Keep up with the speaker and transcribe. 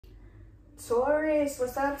Taurus,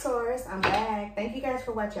 what's up, Taurus? I'm back. Thank you guys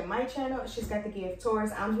for watching my channel. She's got the gift,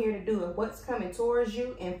 Taurus. I'm here to do it. What's coming towards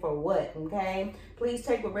you and for what, okay? Please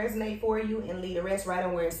take what resonates for you and leave the rest right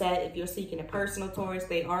on where it's at. If you're seeking a personal Taurus,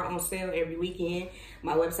 they are on sale every weekend.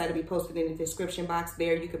 My website will be posted in the description box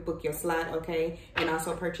there. You can book your slot, okay? And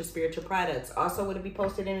also purchase spiritual products. Also, what will be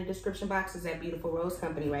posted in the description box is that beautiful rose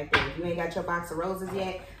company right there. If you ain't got your box of roses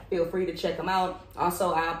yet, feel free to check them out.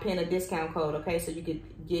 Also, I'll pin a discount code, okay? So you could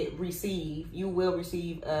you will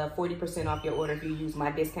receive 40% off your order if you use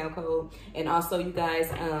my discount code. And also, you guys,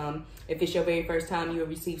 if it's your very first time, you will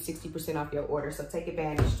receive 60% off your order. So take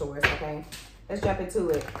advantage, Taurus, okay? Let's jump into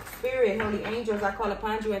it. Spirit, holy angels, I call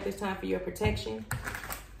upon you at this time for your protection.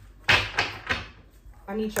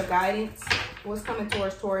 I need your guidance. What's coming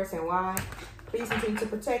towards Taurus and why? Please continue to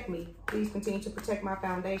protect me. Please continue to protect my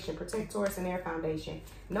foundation. Protect Taurus and their foundation.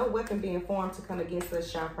 No weapon being formed to come against us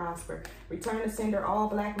shall prosper. Return to sender all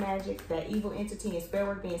black magic, that evil entity and spell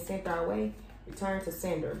work being sent our way. Return to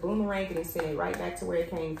sender. Boomerang it and send it right back to where it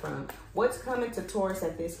came from. What's coming to Taurus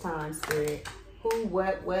at this time, Spirit? Who,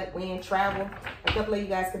 what, when, travel. A couple of you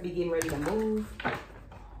guys could be getting ready to move.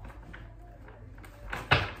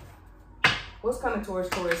 What's coming towards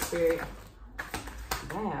Taurus, Spirit?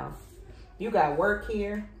 Wow. You got work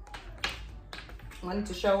here. Wanting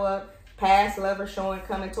to show up. Past lover showing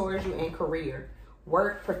coming towards you, and career.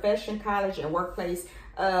 Work, profession, college, and workplace.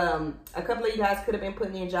 A couple of you guys could have been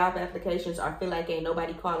putting in job applications or feel like ain't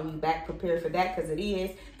nobody calling you back. Prepare for that, because it is.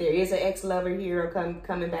 There is an ex-lover here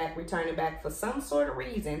coming back, returning back for some sort of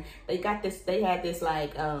reason. They got this, they had this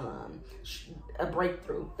like a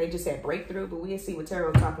breakthrough. They just said breakthrough, but we'll see what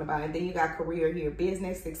Tarot is talking about. And then you got career here,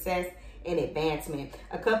 business, success, and advancement.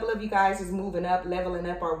 A couple of you guys is moving up, leveling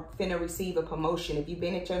up, or finna receive a promotion. If you've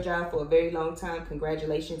been at your job for a very long time,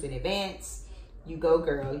 congratulations in advance. You go,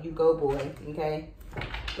 girl. You go, boy. Okay?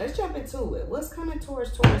 Let's jump into it. What's coming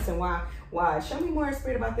towards Taurus and why? Why? Show me more,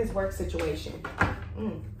 Spirit, about this work situation.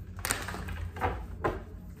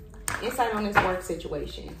 Insight on this work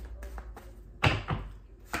situation.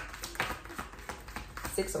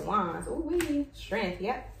 Six of Wands. Ooh, strength.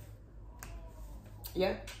 Yep.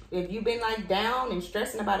 Yep. If you've been like down and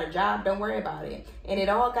stressing about a job, don't worry about it. And it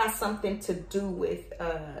all got something to do with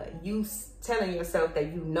you telling yourself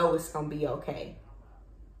that you know it's going to be okay.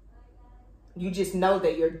 You just know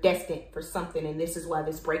that you're destined for something, and this is why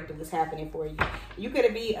this breakthrough is happening for you. You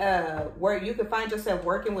could be you could find yourself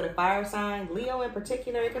working with a fire sign, Leo in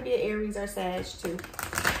particular. It could be an Aries or Sag too.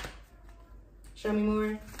 Show me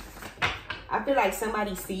more. I feel like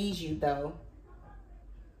somebody sees you though.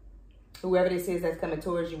 Whoever this is that's coming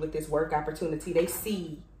towards you with this work opportunity, they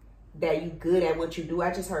see that you good at what you do.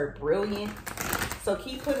 I just heard brilliant. So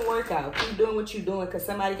keep putting work out. Keep doing what you're doing, because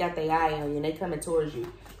somebody got their eye on you and they coming towards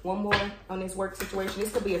you. One more on this work situation.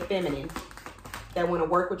 This could be a feminine that want to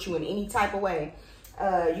work with you in any type of way.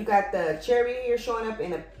 You got the Chariot here showing up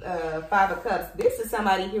in a 5 of Cups. This is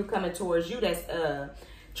somebody here coming towards you that's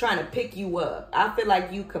trying to pick you up. I feel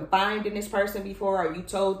like you confided in this person before, or you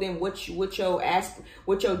told them what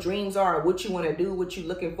your dreams are, or what you want to do, what you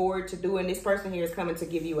looking forward to doing. This person here is coming to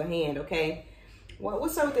give you a hand, okay?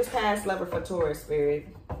 What's up with this past lover for Taurus, Spirit?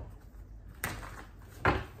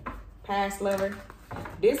 Past lover.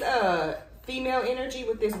 This female energy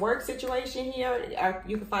with this work situation here,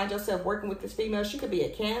 you can find yourself working with this female. She could be a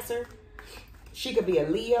Cancer. She could be a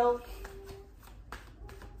Leo.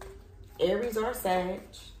 Aries or Sag.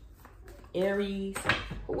 Aries.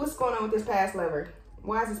 What's going on with this past lover?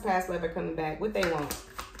 Why is this past lover coming back? What they want?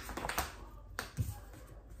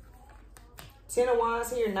 10 of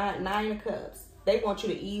Wands here, 9 of Cups. They want you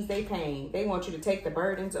to ease their pain. They want you to take the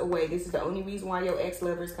burdens away. This is the only reason why your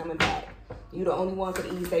ex-lover is coming back. You the only one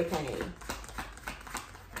could ease their pain.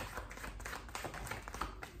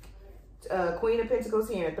 Queen of Pentacles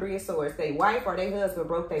here and 3 of Swords. They wife or they husband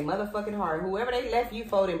broke their motherfucking heart. Whoever they left you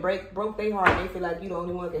for and broke their heart, they feel like you the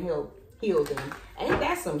only one can heal them. Ain't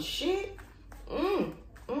that some shit? For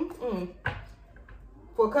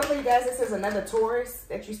a couple of you guys, this is another Taurus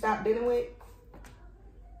that you stopped dealing with.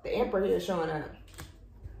 The Emperor here showing up.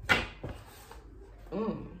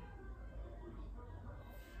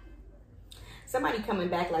 Somebody coming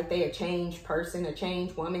back like they a changed person, a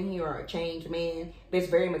changed woman here, or a changed man. This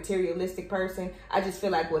very materialistic person. I just feel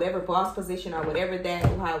like whatever boss position or whatever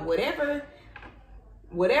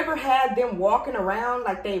had them walking around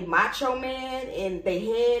like they macho man and they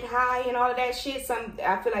head high and all of that shit,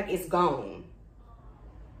 I feel like it's gone.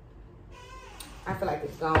 I feel like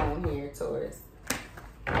it's gone here, Taurus.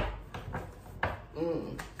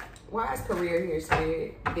 Why is career here,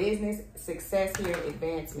 Spirit? Business, success here,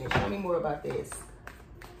 advancement. Show me more about this.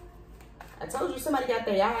 I told you somebody got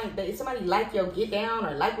their eye, somebody like your get down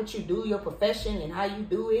or like what you do, your profession and how you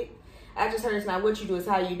do it. I just heard it's not what you do, it's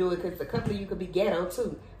how you do it, because a couple of you could be ghetto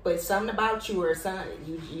too. But something about you or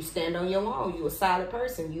something, you stand on your own. You a solid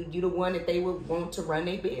person. You the one that they would want to run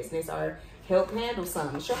their business or help handle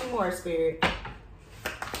something. Show me more, Spirit.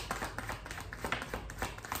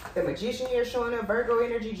 The Magician here showing up, Virgo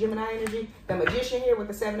energy, Gemini energy. The Magician here with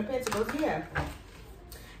the 7 of Pentacles, yeah.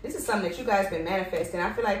 This is something that you guys been manifesting.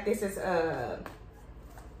 I feel like this is a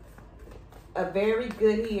very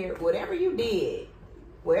good here. Whatever you did,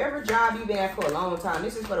 whatever job you've been at for a long time,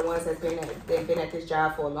 this is for the ones that's been at this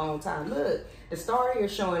job for a long time. Look, the star here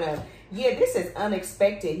showing up. Yeah, this is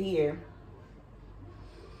unexpected here.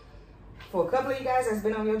 For a couple of you guys that's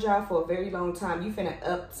been on your job for a very long time, you finna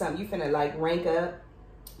up something. You finna like rank up.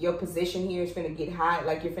 Your position here is finna get high.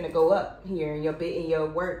 Like you're finna go up here in your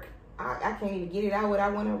work. I can't even get it out what I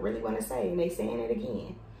really want to say, and they saying it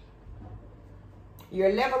again.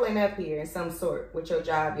 You're leveling up here in some sort with your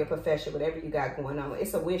job, your profession, whatever you got going on.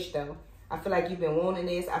 It's a wish though. I feel like you've been wanting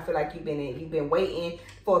this. I feel like you've been waiting.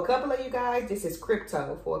 For a couple of you guys, this is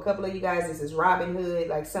crypto. For a couple of you guys, this is Robinhood,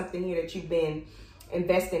 like something here that you've been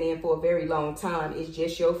investing in for a very long time. It's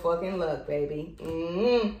just your fucking luck, baby.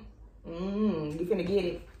 You finna get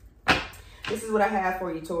it. This is what I have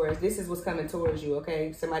for you, Taurus. This is what's coming towards you,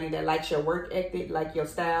 okay? Somebody that likes your work ethic, like your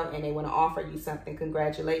style, and they want to offer you something.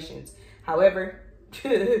 Congratulations. However,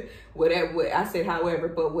 but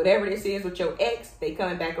whatever this is with your ex, they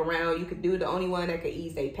coming back around. You could do the only one that could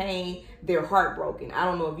ease their pain. They're heartbroken. I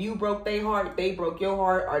don't know if you broke their heart, they broke your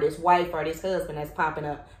heart, or this wife or this husband that's popping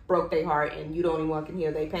up broke their heart, and you the only one can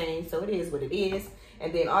heal their pain. So it is what it is.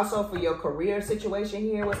 And then also for your career situation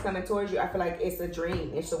here, what's coming towards you, I feel like it's a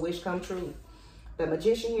dream. It's a wish come true. The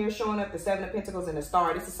Magician here showing up, the 7 of Pentacles and the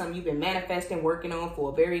Star. This is something you've been manifesting, working on for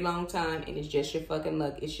a very long time, and it's just your fucking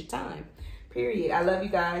luck. It's your time. Period. I love you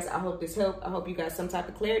guys. I hope this helped. I hope you got some type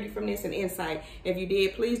of clarity from this and insight. If you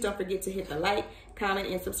did, please don't forget to hit the like, comment,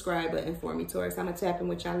 and subscribe button for me, Taurus. I'm going to tap in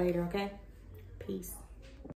with y'all later, okay? Peace.